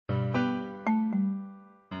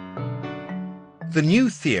The new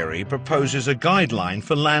theory proposes a guideline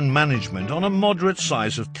for land management on a moderate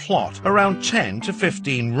size of plot, around 10 to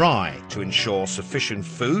 15 rai, to ensure sufficient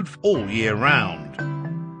food all year round.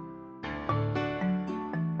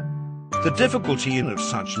 The difficulty of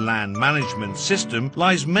such land management system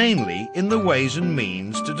lies mainly in the ways and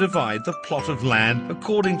means to divide the plot of land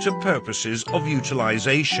according to purposes of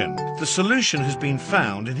utilization. The solution has been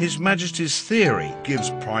found in His Majesty's theory,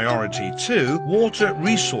 gives priority to water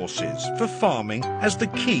resources for farming as the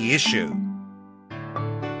key issue.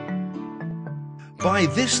 By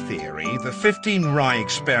this theory, the 15 rai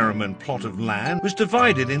experiment plot of land was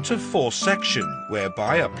divided into 4 sections,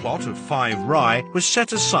 whereby a plot of 5 rai was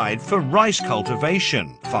set aside for rice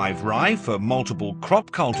cultivation, 5 rai for multiple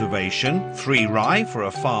crop cultivation, 3 rai for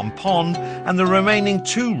a farm pond, and the remaining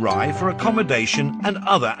 2 rai for accommodation and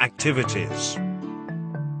other activities.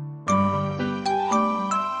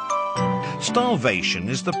 Starvation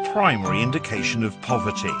is the primary indication of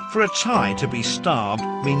poverty. For a Thai to be starved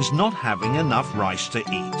means not having enough rice to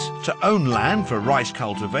eat. To own land for rice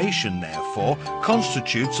cultivation, therefore,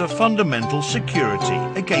 constitutes a fundamental security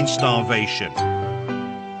against starvation.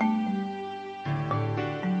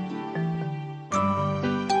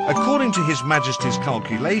 According to His Majesty's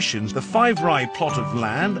calculations, the 5 rai plot of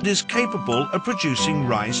land is capable of producing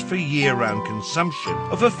rice for year-round consumption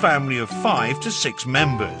of a family of 5 to 6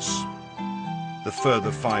 members. The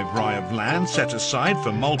further 5 rai of land set aside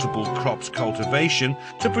for multiple crops cultivation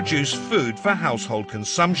to produce food for household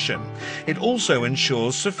consumption. It also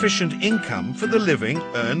ensures sufficient income for the living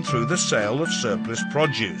earned through the sale of surplus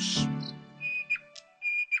produce.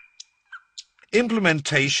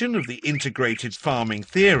 Implementation of the integrated farming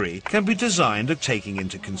theory can be designed taking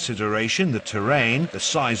into consideration the terrain, the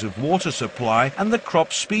size of water supply and the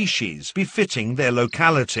crop species befitting their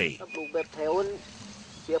locality.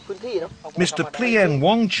 Mr. Plien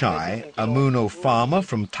Wongchai, a Muno farmer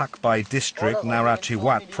from Takbai district,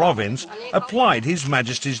 Narathiwat province, applied His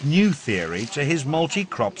Majesty's new theory to his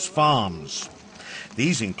multi-crops farms.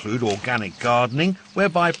 These include organic gardening,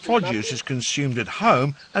 whereby produce is consumed at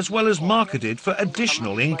home as well as marketed for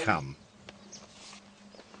additional income.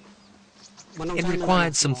 It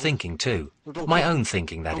required some thinking too. My own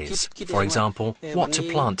thinking, that is. For example, what to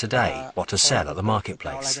plant today, what to sell at the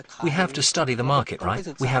marketplace. We have to study the market, right?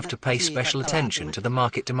 We have to pay special attention to the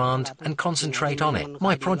market demand and concentrate on it.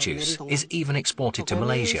 My produce is even exported to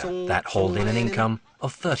Malaysia. That hauled in an income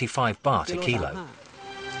of 35 baht a kilo.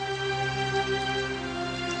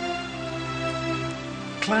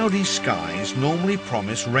 Cloudy skies normally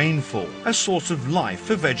promise rainfall, a source of life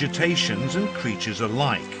for vegetations and creatures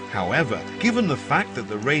alike. However, given the fact that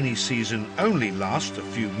the rainy season only lasts a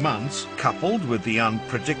few months, coupled with the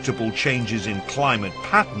unpredictable changes in climate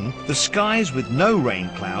pattern, the skies with no rain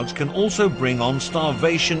clouds can also bring on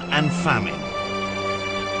starvation and famine.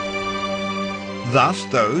 Thus,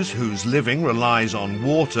 those whose living relies on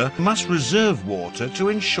water must reserve water to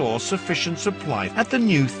ensure sufficient supply. At the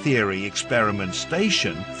new theory experiment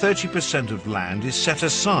station, 30% of land is set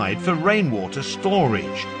aside for rainwater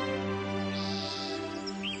storage.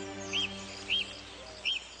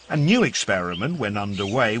 A new experiment went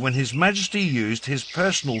underway when His Majesty used his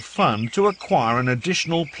personal fund to acquire an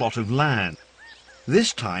additional plot of land.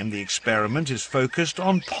 This time the experiment is focused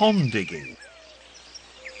on pond digging.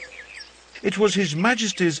 It was His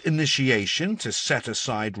Majesty's initiation to set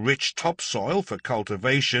aside rich topsoil for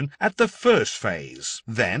cultivation at the first phase.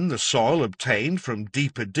 Then the soil obtained from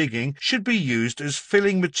deeper digging should be used as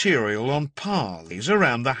filling material on paths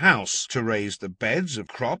around the house to raise the beds of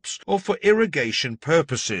crops or for irrigation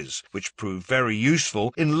purposes, which proved very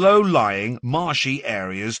useful in low-lying, marshy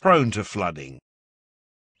areas prone to flooding.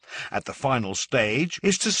 At the final stage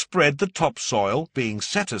is to spread the topsoil being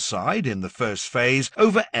set aside in the first phase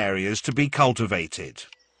over areas to be cultivated.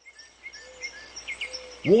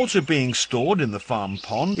 Water being stored in the farm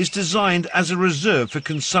pond is designed as a reserve for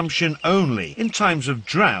consumption only in times of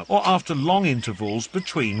drought or after long intervals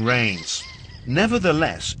between rains.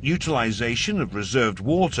 Nevertheless, utilization of reserved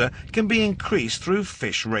water can be increased through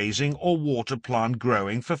fish raising or water plant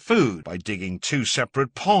growing for food by digging 2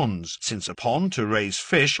 separate ponds, since a pond to raise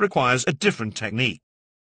fish requires a different technique.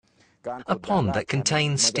 A pond that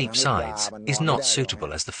contains steep sides is not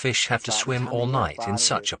suitable as the fish have to swim all night in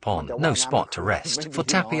such a pond. No spot to rest. For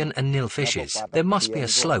tapian and nil fishes, there must be a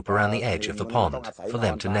slope around the edge of the pond for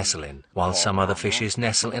them to nestle in, while some other fishes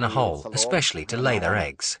nestle in a hole, especially to lay their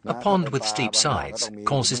eggs. A pond with steep sides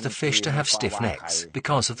causes the fish to have stiff necks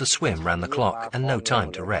because of the swim round the clock and no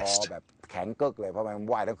time to rest.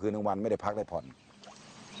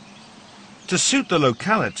 To suit the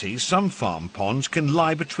locality, some farm ponds can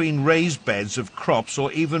lie between raised beds of crops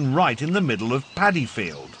or even right in the middle of paddy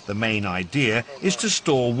field. The main idea is to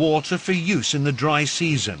store water for use in the dry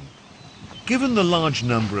season. Given the large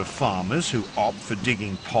number of farmers who opt for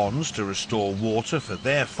digging ponds to restore water for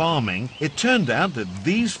their farming, it turned out that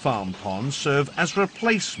these farm ponds serve as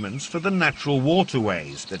replacements for the natural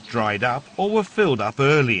waterways that dried up or were filled up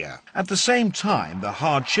earlier. At the same time, the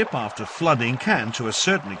hardship after flooding can, to a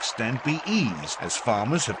certain extent, be eased, as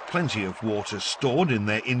farmers have plenty of water stored in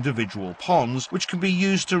their individual ponds, which can be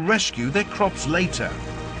used to rescue their crops later.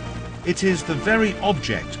 It is the very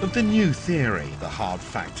object of the new theory. The hard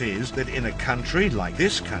fact is that in a country like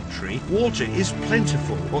this country, water is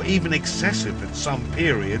plentiful or even excessive at some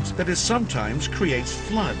periods that it sometimes creates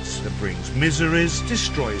floods that brings miseries,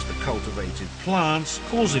 destroys the cultivated plants,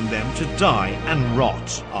 causing them to die and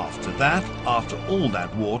rot. After that, after all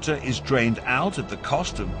that water is drained out at the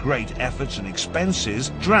cost of great efforts and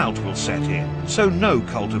expenses, drought will set in, so no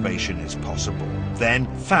cultivation is possible. Then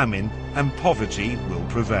famine and poverty will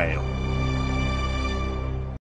prevail.